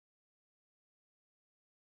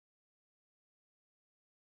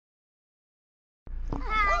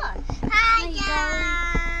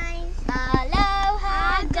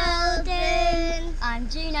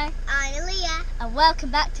and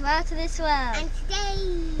welcome back to Out of This World. And today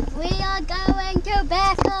we are going to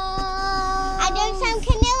Beccles. I'm doing some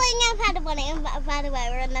canoeing and paddleboarding, and by the way,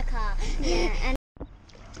 we're in the car. Yeah, and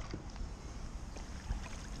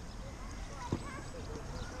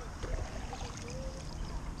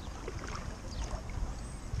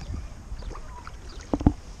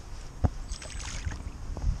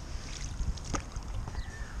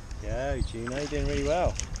Go, Juno, you're doing really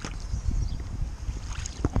well.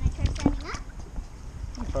 Can I try standing up?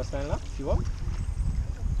 You can try standing up if you want.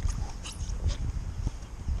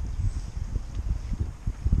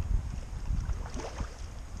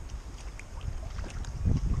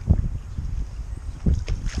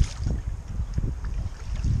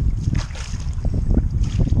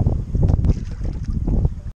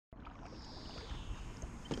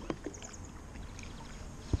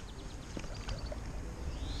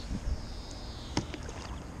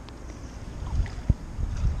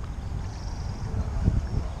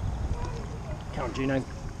 Come on, Juno.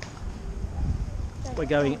 We're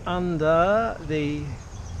going under the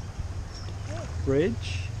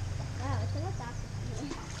bridge. Wow, it's a lot darker.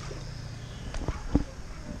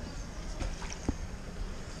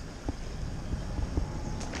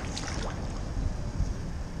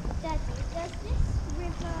 Daddy, does this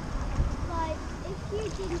river, like, if you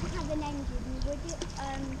didn't have an engine, would it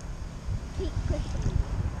keep pushing?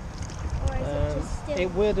 Or is it just still? It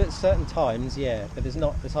would at certain times, yeah, but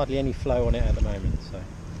there's hardly any flow on it at the moment. So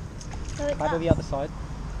it's paddle up. the other side.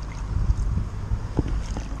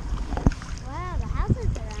 Wow, the houses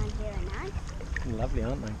around here are nice. Lovely,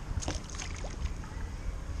 aren't they?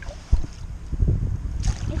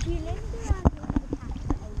 If you lived around here, you would have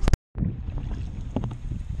to own it.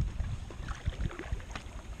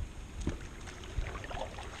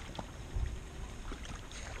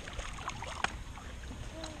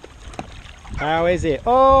 How is it?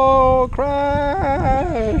 Oh,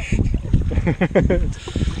 crashed! Get away.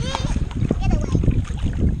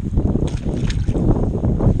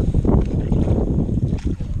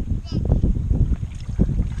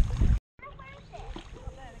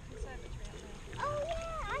 Oh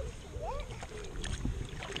yeah, I see it.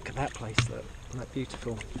 Look at that place, look. Isn't that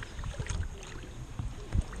beautiful?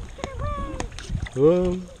 Get away.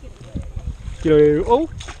 Whoa. Hello. Oh!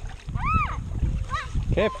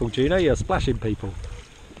 Careful, Juno, you're splashing people.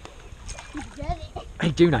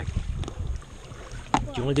 Hey, Juno. Do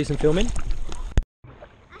you want to do some filming?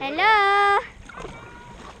 hello.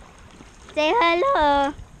 Say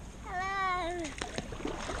hello. Hello.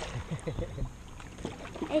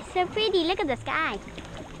 It's so pretty. Look at the sky.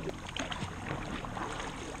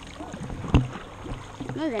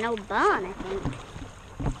 There's an old barn, I think.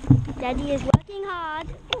 Daddy is working hard.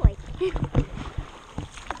 Boy.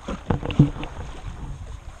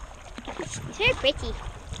 It's very pretty.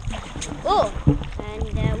 Oh, and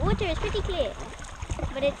the water is pretty clear,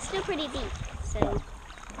 but it's still pretty deep. So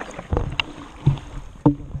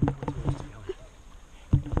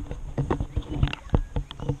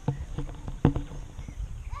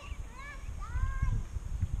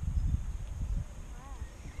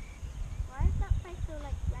Why is that place so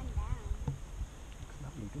like run down?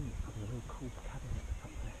 Lovely, didn't it? There's a real cool cabin at the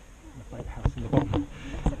top there. And a boathouse in the bottom.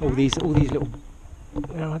 All these little.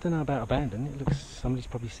 Well, I don't know about abandoned. It looks somebody's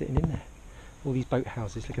probably sitting in there. All these boat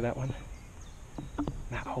houses. Look at that one.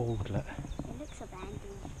 That old look. It looks abandoned.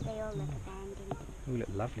 They all look abandoned. They all look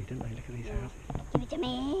lovely, don't they? Look at these houses. Give it to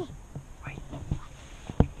me. Wait.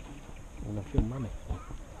 I want to film Mummy.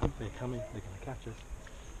 They're coming. They're going to catch us.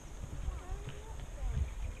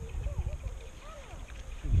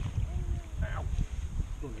 Ow.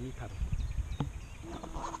 Go on, then you paddle.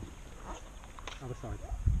 Other side.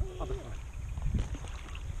 Other side.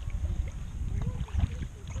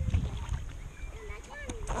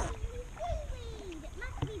 Seaweed. It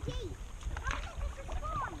must be deep. Oh, this is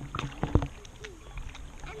fun.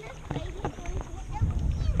 And those babies going to it. They were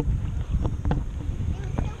cute. They were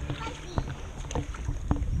so fuzzy.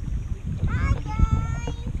 Hi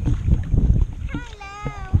guys. Hello.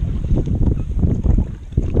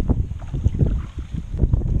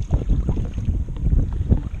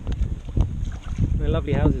 They're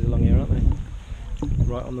lovely houses along here, aren't they?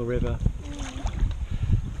 Right on the river.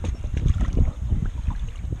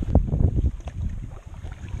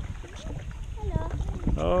 Hello.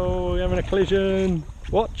 Oh, we're having a collision.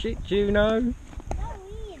 Watch it, Juno.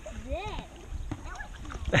 Sorry, it's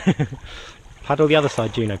there. Paddle the other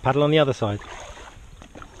side, Juno. Paddle on the other side.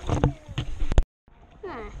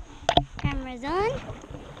 camera's on,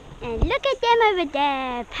 and look at them over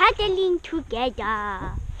there paddling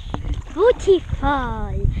together. Beautiful.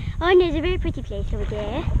 Oh, and there's a very pretty place over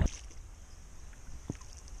there.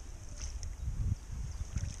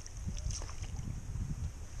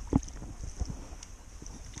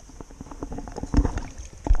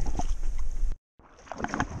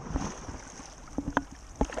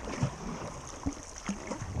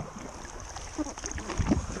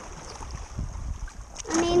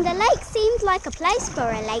 I mean, the lake seems like a place for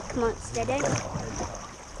a lake monster, don't it?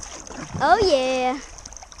 Oh yeah.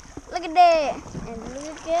 Look at that. And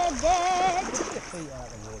look at that.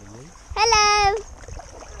 Hello.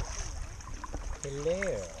 Hello.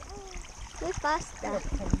 Move faster. Hello,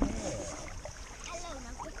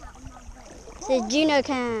 now get out of my way. It's a Juno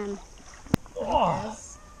cam. Oh.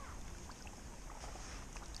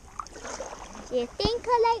 Do you think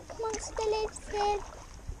a lake monster lives here?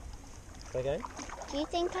 Okay. Do you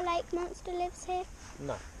think a lake monster lives here?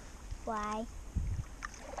 No. Why?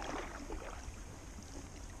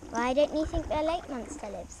 Why don't you think a lake monster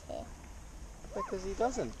lives here? Because he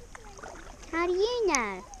doesn't. How do you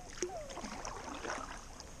know?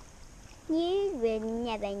 You will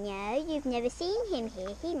never know. You've never seen him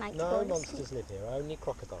here. He might No fall asleep. monsters live here, only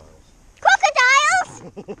crocodiles. Crocodiles!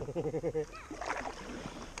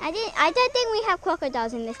 I don't think we have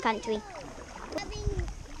crocodiles in this country.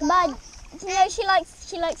 Mud. You know, she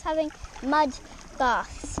likes having mud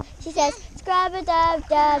baths. She says,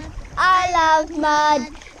 scrub-a-dub-dub, I love mud.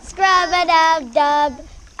 Scrub-a-dub-dub,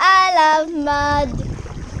 I love mud.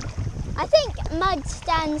 I think mud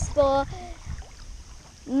stands for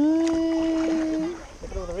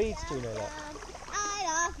Look at all the reeds, do you know that? I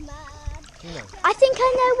love mud. Do you know? I think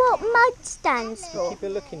I know what mud stands for. Keep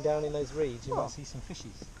looking down in those reeds, you might see some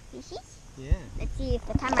fishies. Fishies? Yeah. Let's see if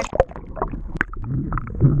the camera...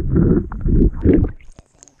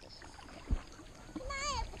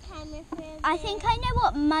 I think I know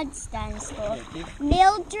what mud stands for.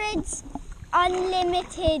 Mildred's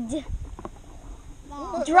Unlimited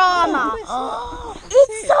Drama.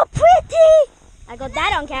 It's so pretty! I got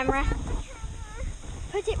that on camera.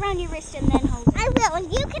 Put it round your wrist and then hold it. I will,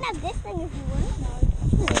 and you can have this thing if you want. No.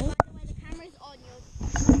 By the way, the camera's on you.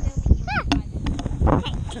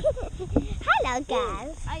 Hello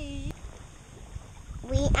guys.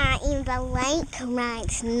 We are in the lake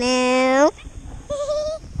right now.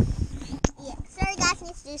 Yeah, sorry guys,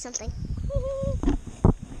 need to do something.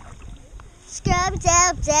 Scrub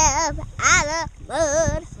dub dub, I love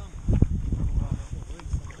mud.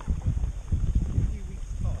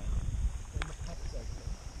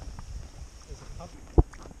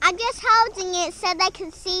 I'm just holding it so they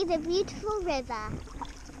can see the beautiful river.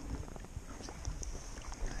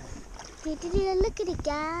 Look at it,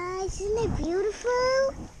 guys. Isn't it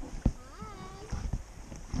beautiful?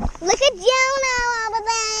 Look at Juno over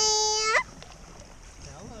there.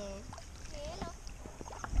 Hello.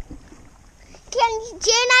 Can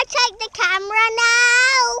Juno take the camera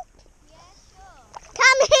now? Yeah, sure.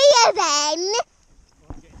 Come here then.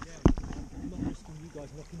 I'm not risking you guys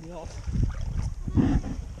knocking me off.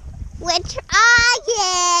 We're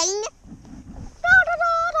trying. Da, da,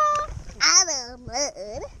 da, da. I love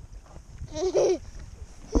mud.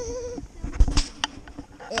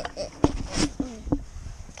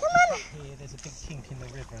 Yeah, there's a big kink in the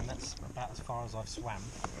river, and that's about as far as I've swam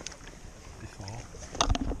before.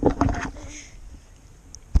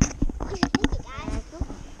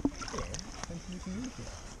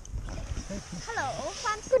 Hello,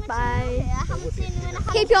 fancy Goodbye. here. I haven't seen you in a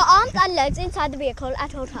Keep your arms and legs inside the vehicle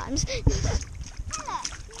at all times. Hello.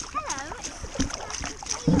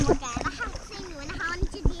 It's you again. I haven't seen you in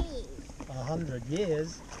 100 years. 100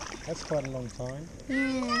 years? That's quite a long time.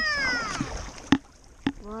 Yeah.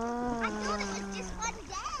 I thought it was just one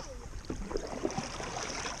day.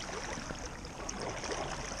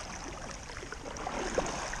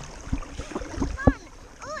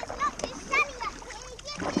 Oh, it's not too sunny up here.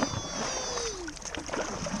 Yippee!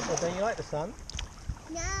 Well, don't you like the sun?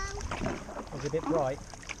 No, It's a bit bright.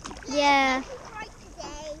 Yeah. it's bright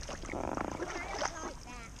today. I don't like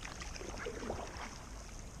that.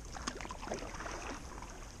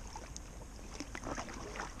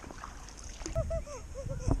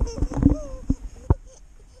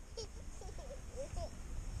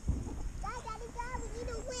 Daddy, go, we need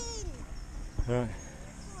a win. Right.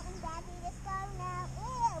 Come on, Daddy, let's go now.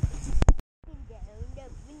 Up and down,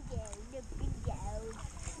 up and down, up and down.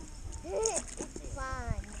 It's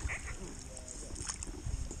fun.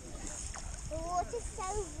 The water's so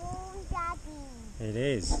warm, Daddy. It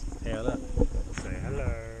is. Here, look. Say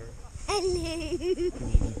hello. Hello.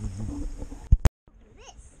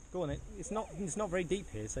 Go on, it's not very deep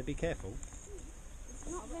here, so be careful. It's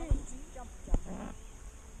not very deep. Jump.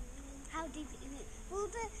 How deep is it? Will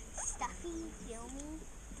the stuffy filming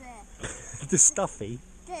The stuffy,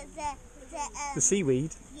 the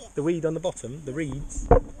seaweed, yeah. the weed on the bottom, the reeds.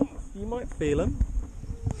 You might feel them,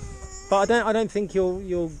 but I don't think you'll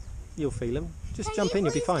feel them. Just jump in,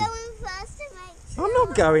 you'll be fine. Going first to make sure. I'm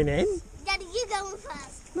not going in. Daddy, you going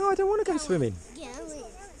first. No, I don't want to go swimming. Going.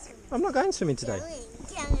 I'm not going swimming today. Going.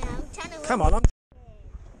 Come on,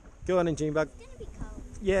 Go on in, Junebug. It's going to be cold.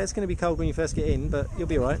 Yeah, it's going to be cold when you first get in, but you'll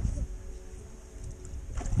be alright.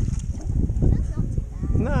 That's not too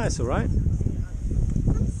bad. No, it's alright.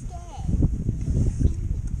 I'm scared.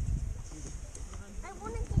 I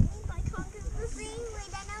want to get in, but I can't because of the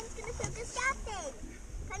seaweed, and I'm going to feel disgusting.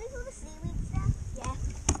 Can you feel the seaweed stuff? Yeah.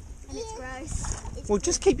 And it's gross. Well,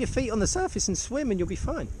 just keep your feet on the surface and swim and you'll be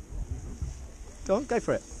fine. Go on, go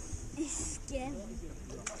for it. It's scary.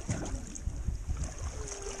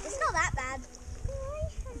 It's not that bad.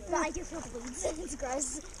 But I can feel the weeds. It's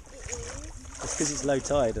gross. It is. It's because it's low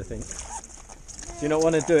tide, I think. Do you not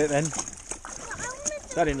want to do it then?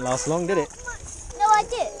 That didn't last long, did it? No, I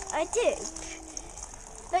did. I did.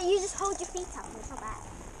 But you just hold your feet up. It's not bad.